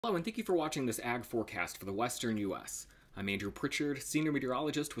Hello, and thank you for watching this ag forecast for the Western U.S. I'm Andrew Pritchard, Senior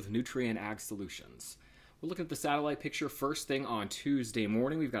Meteorologist with Nutrien Ag Solutions. We're looking at the satellite picture first thing on Tuesday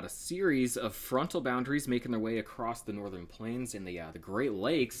morning. We've got a series of frontal boundaries making their way across the northern plains and the Great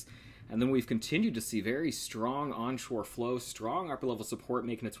Lakes. And then we've continued to see very strong onshore flow, strong upper-level support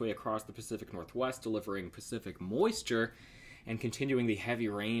making its way across the Pacific Northwest, delivering Pacific moisture and continuing the heavy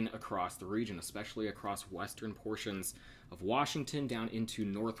rain across the region, especially across western portions of Washington down into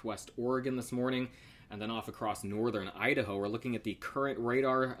northwest Oregon this morning, and then off across northern Idaho. We're looking at the current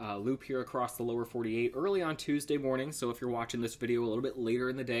radar loop here across the lower 48 early on Tuesday morning, so if you're watching this video a little bit later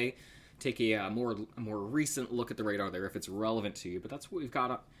in the day, take a more recent look at the radar there if it's relevant to you. But that's what we've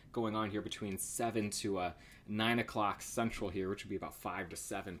got going on here between 7 to 9 o'clock Central here, which would be about 5 to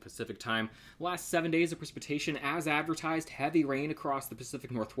 7 Pacific time. Last 7 days of precipitation as advertised. Heavy rain across the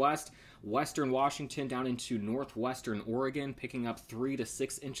Pacific Northwest, western Washington down into northwestern Oregon, picking up 3 to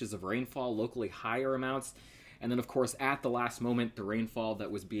 6 inches of rainfall, locally higher amounts. And then, of course, at the last moment, the rainfall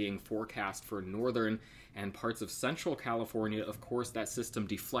that was being forecast for northern and parts of central California, of course, that system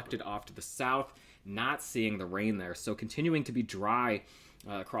deflected off to the south, not seeing the rain there. So continuing to be dry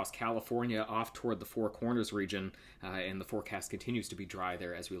across California off toward the Four Corners region, and the forecast continues to be dry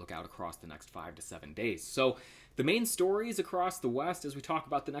there as we look out across the next 5 to 7 days. So the main stories across the west as we talk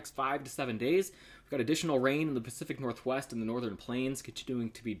about the next 5 to 7 days, we've got additional rain in the Pacific Northwest and the northern plains,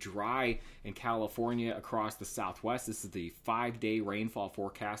 continuing to be dry in California across the southwest. This is the 5-day rainfall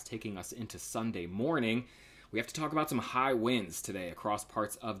forecast taking us into Sunday morning. We have to talk about some high winds today across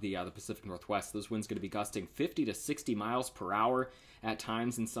parts of the Pacific Northwest. Those winds going to be gusting 50 to 60 miles per hour at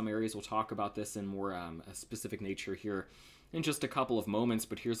times in some areas. We'll talk about this in more a specific nature here in just a couple of moments,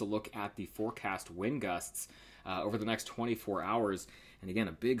 but here's a look at the forecast wind gusts over the next 24 hours. And again,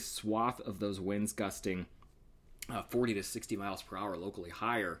 a big swath of those winds gusting 40 to 60 miles per hour, locally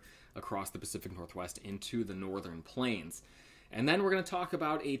higher across the Pacific Northwest into the northern plains. And then we're going to talk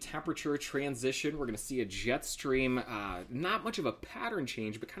about a temperature transition. We're going to see a jet stream, not much of a pattern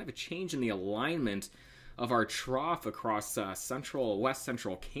change, but kind of a change in the alignment of our trough across west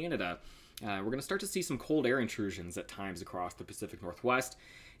central Canada. We're going to start to see some cold air intrusions at times across the Pacific Northwest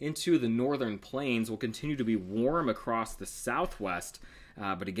into the northern plains. Will continue to be warm across the southwest.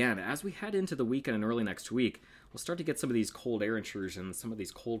 But again, as we head into the weekend and early next week, we'll start to get some of these cold air intrusions, some of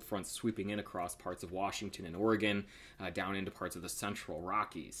these cold fronts sweeping in across parts of Washington and Oregon, down into parts of the central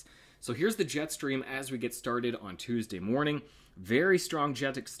Rockies. So here's the jet stream as we get started on Tuesday morning. Very strong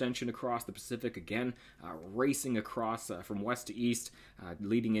jet extension across the Pacific, again, racing across from west to east,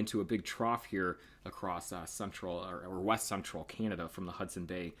 leading into a big trough here across central or west central Canada from the Hudson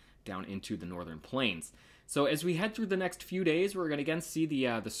Bay down into the northern plains. So as we head through the next few days, we're going to again see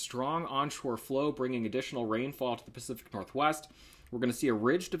the strong onshore flow bringing additional rainfall to the Pacific Northwest. We're going to see a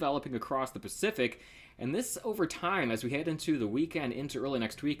ridge developing across the Pacific, and this over time, as we head into the weekend, into early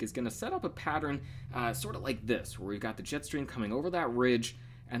next week, is going to set up a pattern sort of like this, where we've got the jet stream coming over that ridge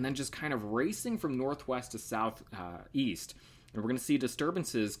and then just kind of racing from northwest to southeast. And we're going to see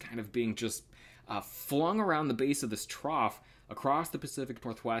disturbances kind of being just flung around the base of this trough across the Pacific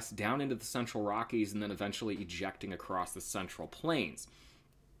Northwest, down into the central Rockies, and then eventually ejecting across the central plains.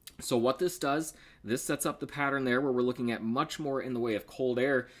 So what this does, this sets up the pattern there where we're looking at much more in the way of cold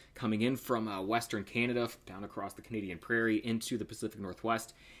air coming in from western Canada, down across the Canadian Prairie, into the Pacific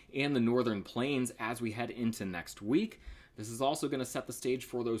Northwest and the northern plains as we head into next week. This is also going to set the stage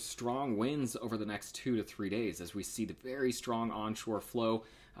for those strong winds over the next 2 to 3 days as we see the very strong onshore flow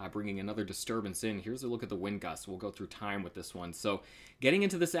bringing another disturbance in. Here's a look at the wind gusts. We'll go through time with this one. So getting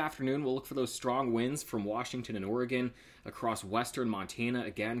into this afternoon, we'll look for those strong winds from Washington and Oregon across western Montana,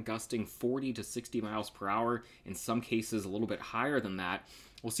 again gusting 40 to 60 miles per hour, in some cases a little bit higher than that.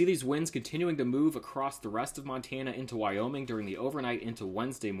 We'll see these winds continuing to move across the rest of Montana into Wyoming during the overnight into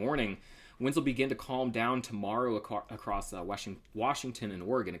Wednesday morning. Winds will begin to calm down tomorrow across Washington and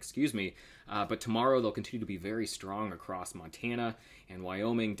Oregon, but tomorrow they'll continue to be very strong across Montana and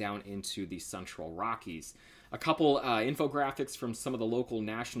Wyoming down into the central Rockies. A couple infographics from some of the local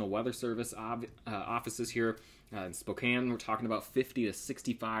National Weather Service offices here in Spokane. We're talking about 50 to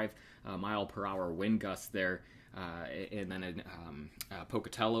 65 mile per hour wind gusts there. And then in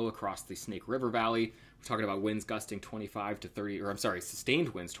Pocatello across the Snake River Valley, we're talking about winds gusting 25 to 30, or I'm sorry, sustained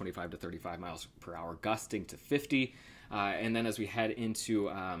winds 25 to 35 miles per hour, gusting to 50. And then as we head into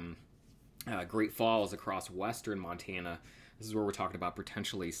Great Falls across western Montana, this is where we're talking about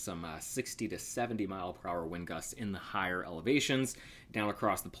potentially some 60 to 70 mile per hour wind gusts in the higher elevations. Down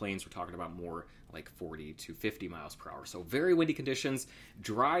across the plains, we're talking about more like 40 to 50 miles per hour. So very windy conditions,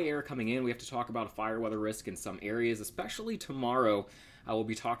 dry air coming in. We have to talk about a fire weather risk in some areas, especially tomorrow. We'll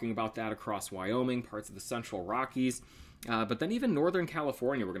be talking about that across Wyoming, parts of the central Rockies. But then even Northern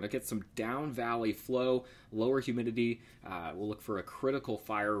California, we're going to get some down valley flow, lower humidity. We'll look for a critical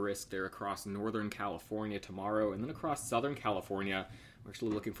fire risk there across Northern California tomorrow. And then across Southern California, we're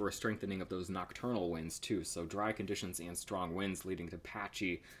actually looking for a strengthening of those nocturnal winds too. So dry conditions and strong winds leading to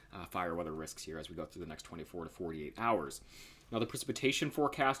patchy fire weather risks here as we go through the next 24 to 48 hours. Now, the precipitation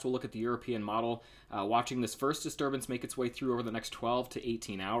forecast, we'll look at the European model. Watching this first disturbance make its way through over the next 12 to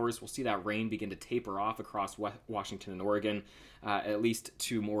 18 hours, we'll see that rain begin to taper off across Washington and Oregon, at least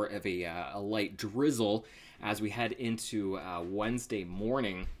to more of a light drizzle as we head into Wednesday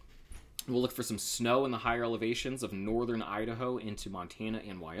morning. We'll look for some snow in the higher elevations of northern Idaho into Montana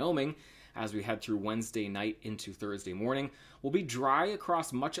and Wyoming as we head through Wednesday night into Thursday morning. We'll be dry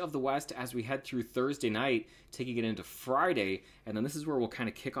across much of the west as we head through Thursday night, taking it into Friday, and then this is where we'll kind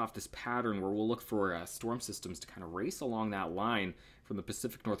of kick off this pattern where we'll look for storm systems to kind of race along that line from the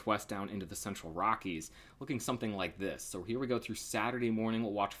Pacific Northwest down into the central Rockies, looking something like this. So here we go through Saturday morning.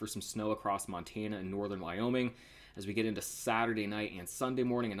 We'll watch for some snow across Montana and northern Wyoming. As we get into Saturday night and Sunday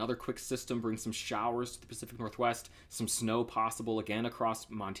morning, another quick system brings some showers to the Pacific Northwest, some snow possible again across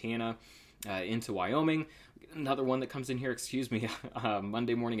Montana into Wyoming. Another one that comes in here,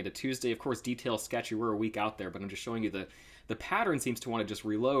 Monday morning into Tuesday. Of course, details sketchy. We're a week out there, but I'm just showing you the pattern seems to want to just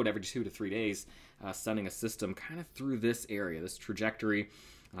reload every 2 to 3 days, sending a system kind of through this area, this trajectory,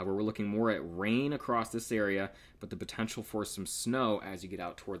 where we're looking more at rain across this area, but the potential for some snow as you get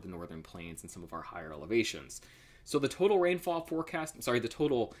out toward the northern plains and some of our higher elevations. So the total rainfall forecast, the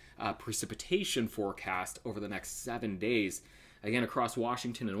total precipitation forecast over the next 7 days, again, across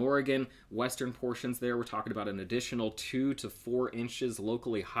Washington and Oregon, western portions there, we're talking about an additional 2 to 4 inches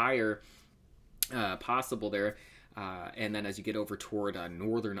locally higher possible there. And then as you get over toward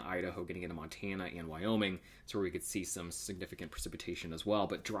northern Idaho, getting into Montana and Wyoming, it's where we could see some significant precipitation as well.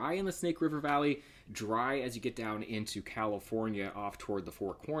 But dry in the Snake River Valley, dry as you get down into California off toward the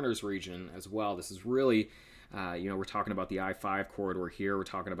Four Corners region as well. This is really, we're talking about the I-5 corridor here. We're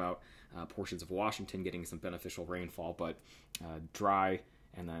talking about portions of Washington getting some beneficial rainfall, but dry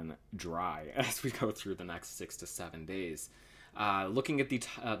and then dry as we go through the next 6 to 7 days. Looking at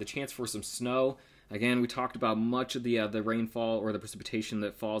the chance for some snow, again, we talked about much of the rainfall or the precipitation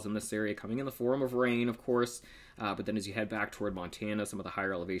that falls in this area coming in the form of rain, of course, but then as you head back toward Montana, some of the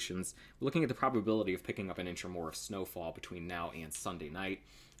higher elevations, we're looking at the probability of picking up an inch or more of snowfall between now and Sunday night.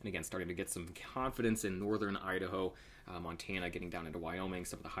 And again, starting to get some confidence in northern Idaho, Montana, getting down into Wyoming.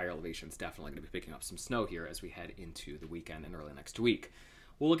 Some of the higher elevations definitely going to be picking up some snow here as we head into the weekend and early next week.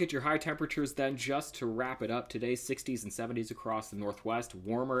 We'll look at your high temperatures then just to wrap it up today. 60s and 70s across the northwest,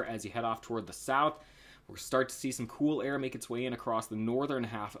 warmer as you head off toward the south. We'll start to see some cool air make its way in across the northern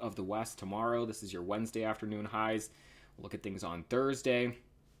half of the west tomorrow. This is your Wednesday afternoon highs. We'll look at things on Thursday.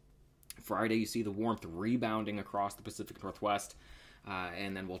 Friday, you see the warmth rebounding across the Pacific Northwest.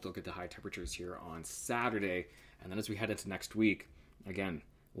 And then we'll look at the high temperatures here on Saturday. And then as we head into next week, again,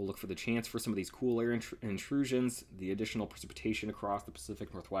 we'll look for the chance for some of these cool air intrusions, the additional precipitation across the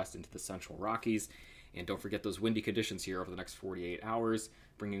Pacific Northwest into the central Rockies. And don't forget those windy conditions here over the next 48 hours,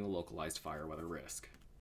 bringing a localized fire weather risk.